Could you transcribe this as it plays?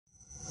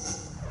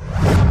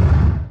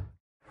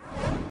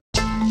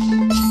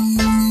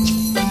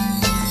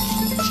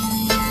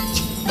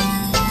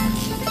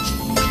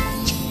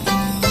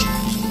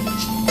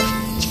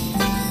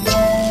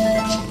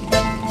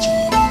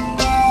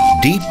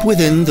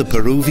within the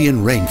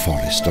Peruvian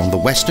rainforest on the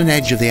western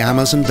edge of the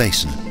Amazon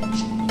basin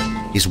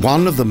is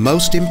one of the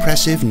most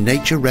impressive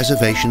nature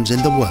reservations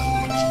in the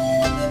world,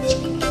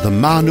 the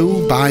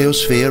Manu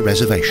Biosphere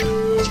Reservation.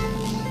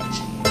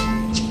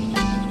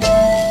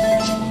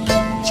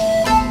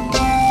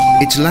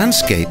 Its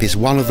landscape is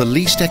one of the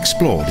least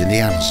explored in the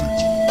Amazon.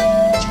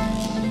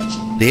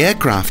 The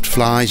aircraft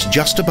flies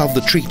just above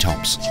the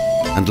treetops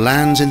and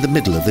lands in the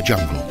middle of the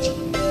jungle.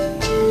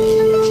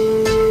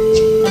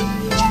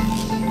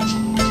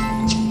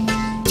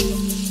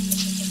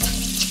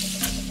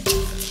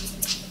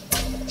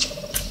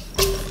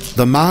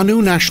 The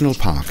Manu National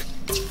Park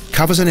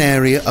covers an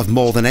area of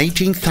more than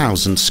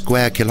 18,000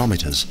 square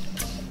kilometers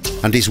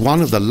and is one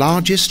of the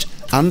largest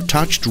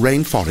untouched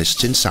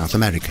rainforests in South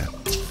America.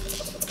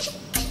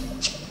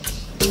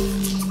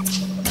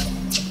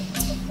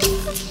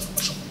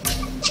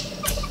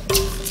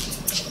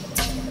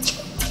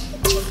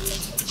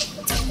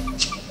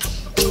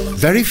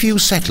 Very few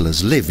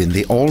settlers live in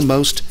the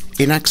almost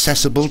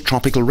inaccessible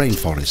tropical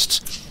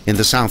rainforests in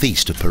the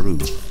southeast of Peru.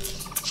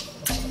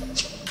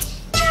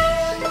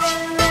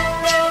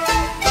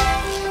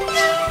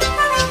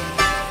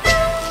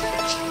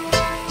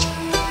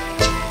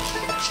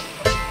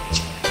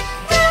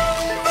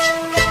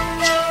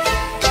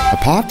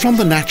 Apart from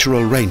the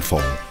natural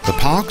rainfall, the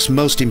park's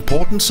most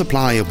important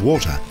supply of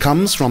water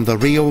comes from the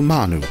Rio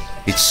Manu,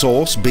 its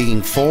source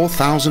being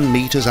 4,000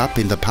 meters up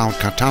in the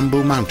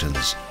Paucatambu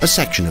Mountains, a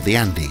section of the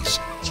Andes.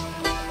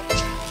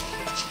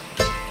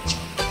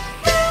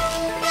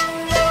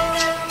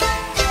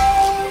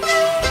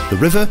 The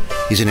river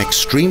is an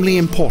extremely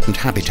important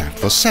habitat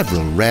for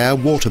several rare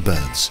water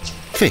birds,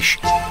 fish,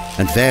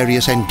 and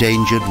various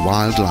endangered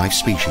wildlife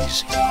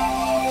species.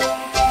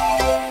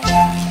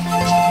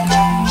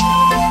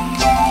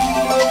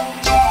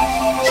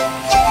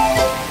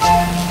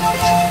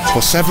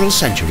 For several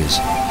centuries,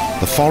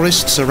 the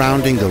forests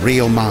surrounding the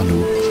Rio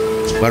Manu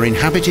were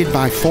inhabited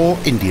by 4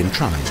 Indian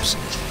tribes.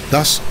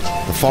 Thus,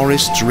 the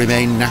forests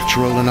remain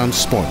natural and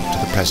unspoilt to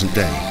the present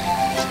day.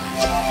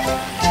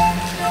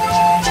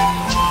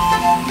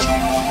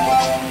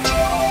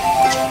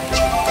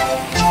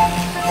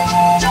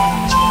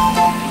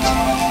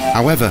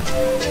 However,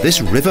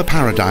 this river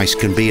paradise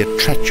can be a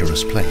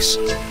treacherous place.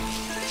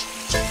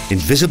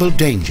 Invisible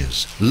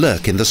dangers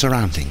lurk in the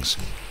surroundings,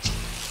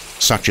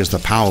 such as the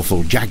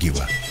powerful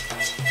jaguar.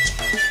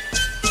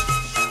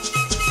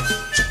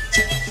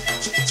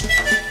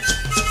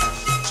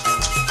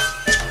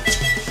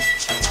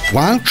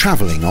 While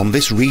travelling on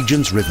this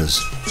region's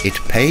rivers, it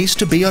pays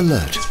to be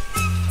alert.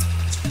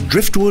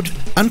 Driftwood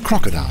and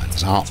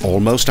crocodiles are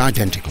almost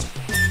identical.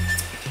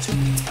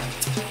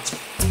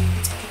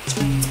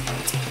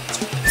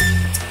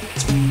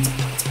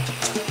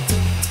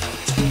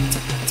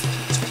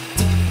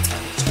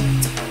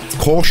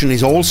 Caution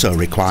is also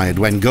required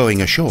when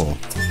going ashore.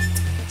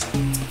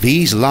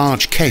 These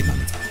large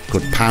caiman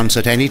could pounce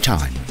at any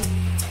time.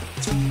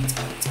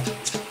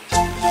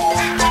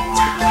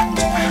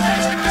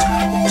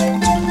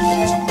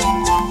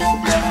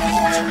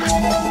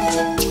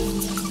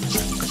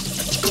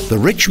 The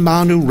rich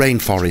Manu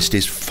rainforest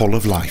is full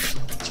of life.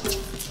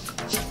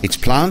 Its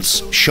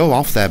plants show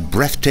off their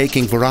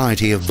breathtaking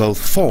variety of both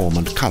form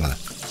and colour.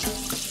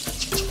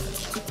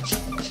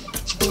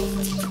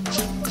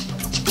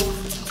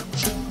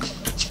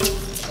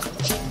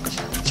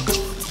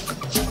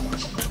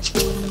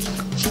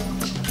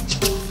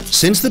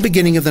 Since the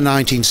beginning of the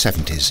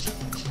 1970s,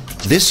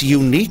 this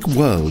unique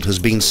world has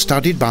been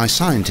studied by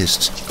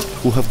scientists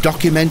who have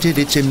documented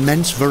its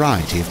immense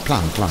variety of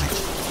plant life.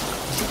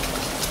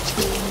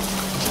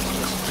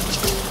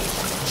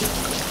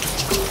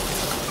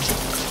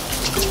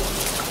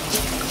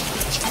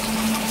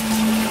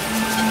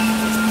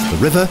 The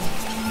river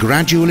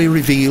gradually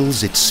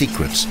reveals its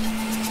secrets,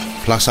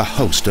 plus a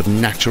host of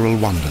natural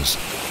wonders.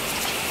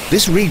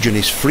 This region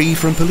is free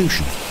from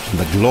pollution, and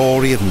the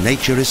glory of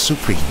nature is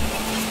supreme.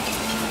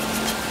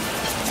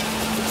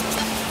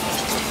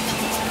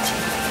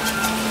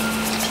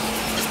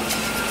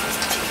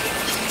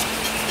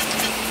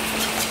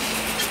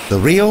 The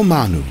Rio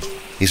Manu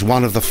is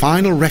one of the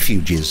final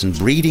refuges and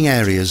breeding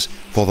areas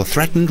for the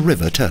threatened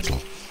river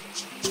turtle.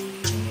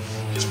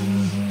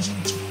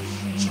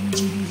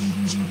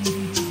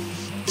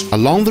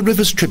 Along the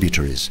river's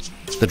tributaries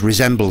that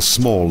resemble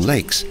small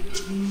lakes,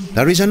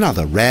 there is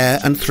another rare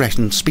and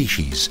threatened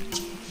species,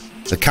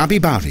 the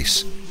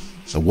capybaras,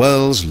 the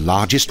world's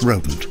largest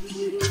rodent.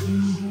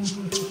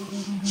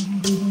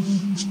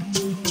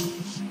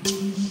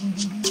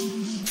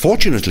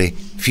 Fortunately,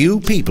 few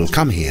people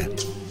come here.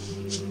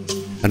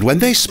 And when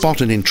they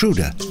spot an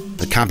intruder,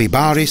 the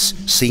capybaras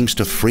seems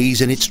to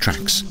freeze in its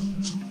tracks.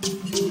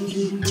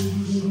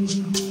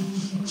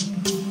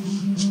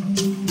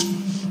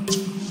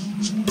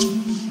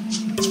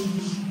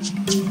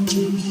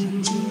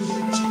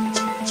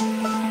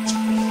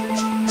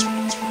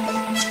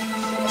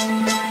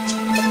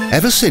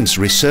 Ever since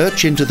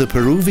research into the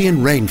Peruvian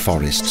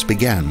rainforests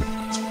began,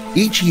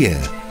 each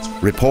year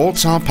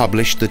reports are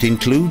published that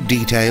include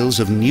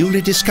details of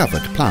newly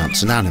discovered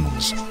plants and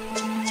animals.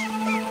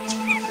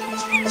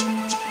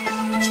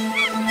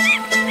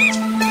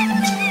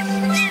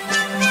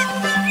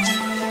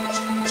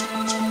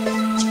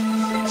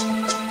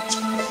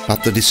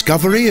 But the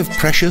discovery of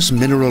precious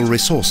mineral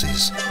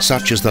resources,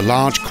 such as the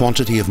large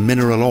quantity of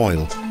mineral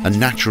oil and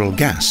natural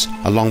gas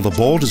along the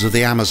borders of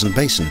the Amazon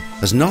basin,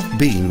 has not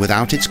been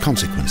without its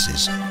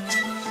consequences.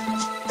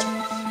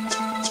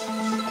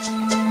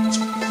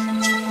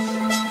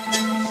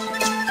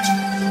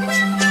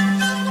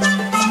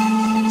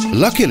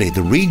 Luckily,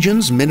 the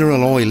region's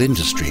mineral oil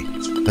industry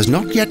has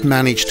not yet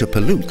managed to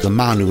pollute the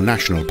Manu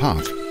National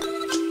Park.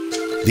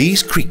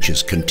 These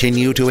creatures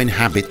continue to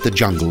inhabit the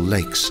jungle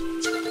lakes.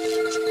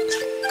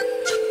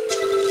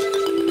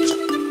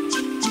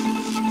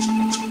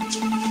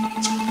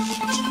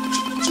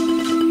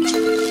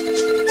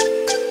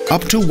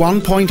 Up to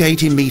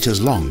 1.80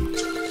 meters long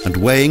and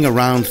weighing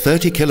around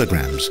 30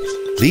 kilograms,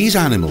 these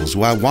animals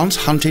were once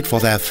hunted for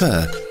their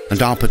fur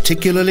and are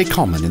particularly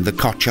common in the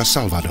Cocha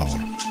Salvador.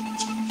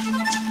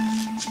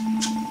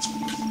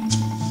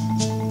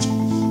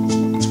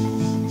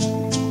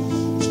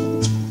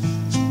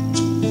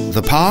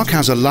 The park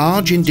has a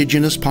large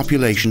indigenous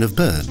population of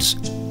birds.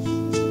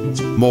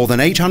 More than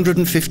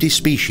 850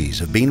 species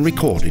have been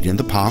recorded in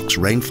the park's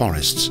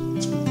rainforests.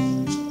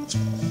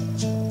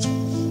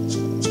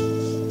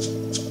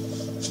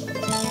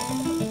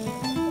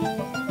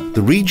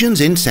 The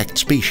region's insect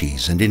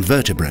species and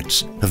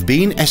invertebrates have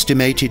been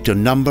estimated to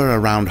number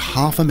around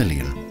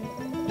 500,000.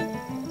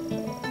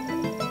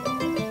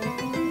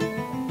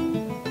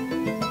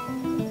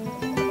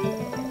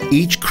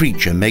 Each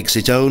creature makes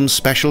its own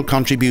special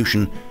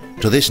contribution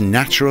to this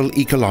natural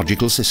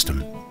ecological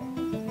system.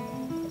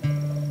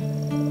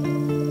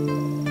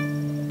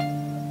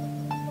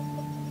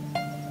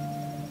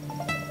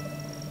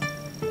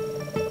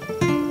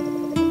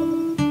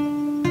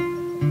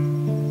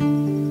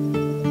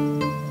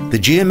 The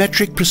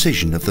geometric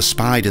precision of the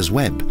spider's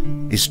web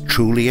is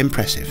truly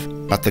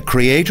impressive, but the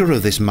creator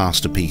of this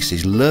masterpiece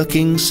is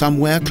lurking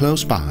somewhere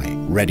close by,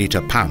 ready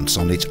to pounce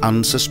on its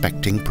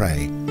unsuspecting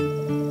prey.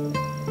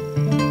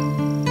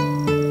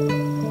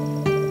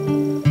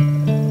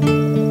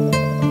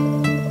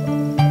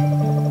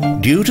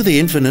 Due to the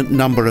infinite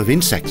number of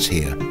insects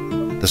here,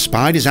 the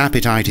spider's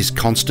appetite is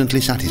constantly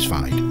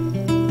satisfied.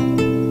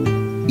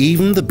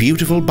 Even the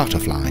beautiful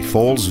butterfly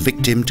falls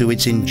victim to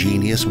its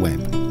ingenious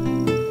web.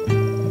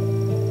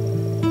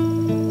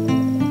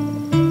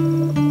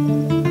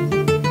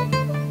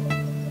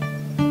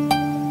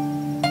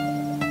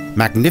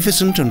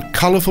 Magnificent and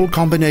colourful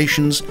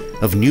combinations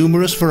of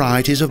numerous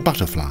varieties of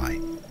butterfly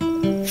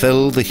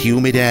fill the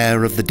humid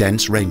air of the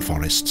dense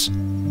rainforests.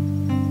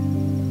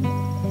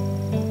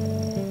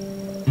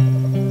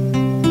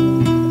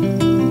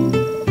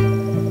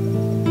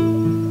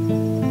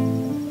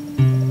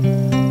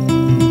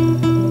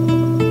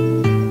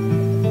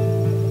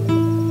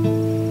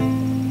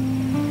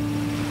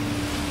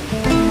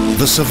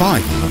 The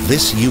survival of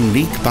this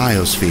unique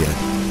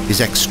biosphere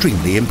is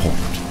extremely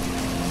important.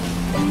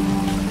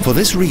 For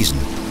this reason,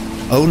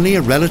 only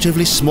a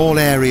relatively small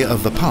area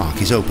of the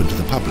park is open to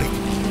the public.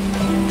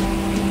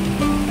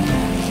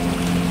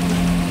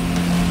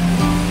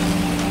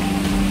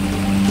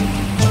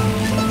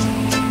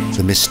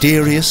 The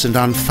mysterious and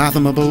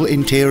unfathomable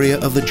interior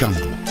of the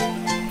jungle,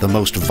 the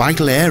most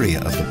vital area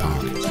of the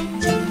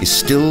park, is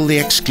still the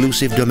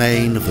exclusive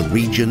domain of the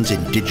region's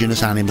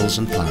indigenous animals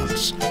and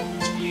plants.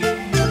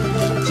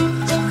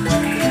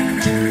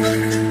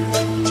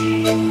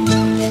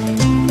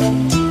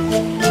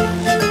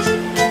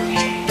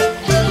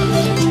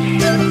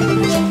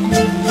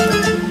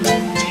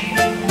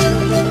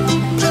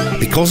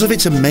 Because of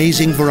its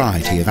amazing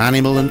variety of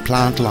animal and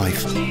plant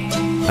life,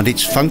 and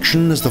its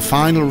function as the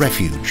final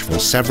refuge for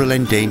several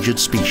endangered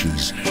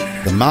species,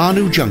 the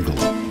Manu jungle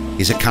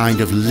is a kind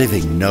of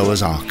living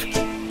Noah's Ark.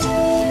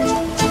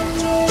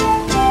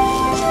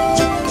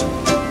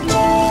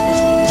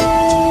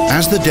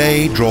 As the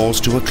day draws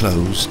to a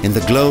close, in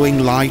the glowing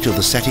light of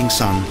the setting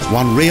sun,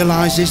 one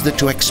realizes that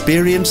to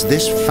experience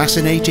this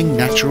fascinating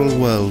natural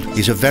world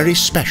is a very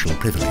special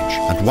privilege,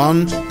 and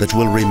one that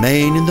will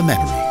remain in the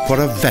memory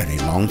for a very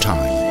long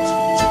time.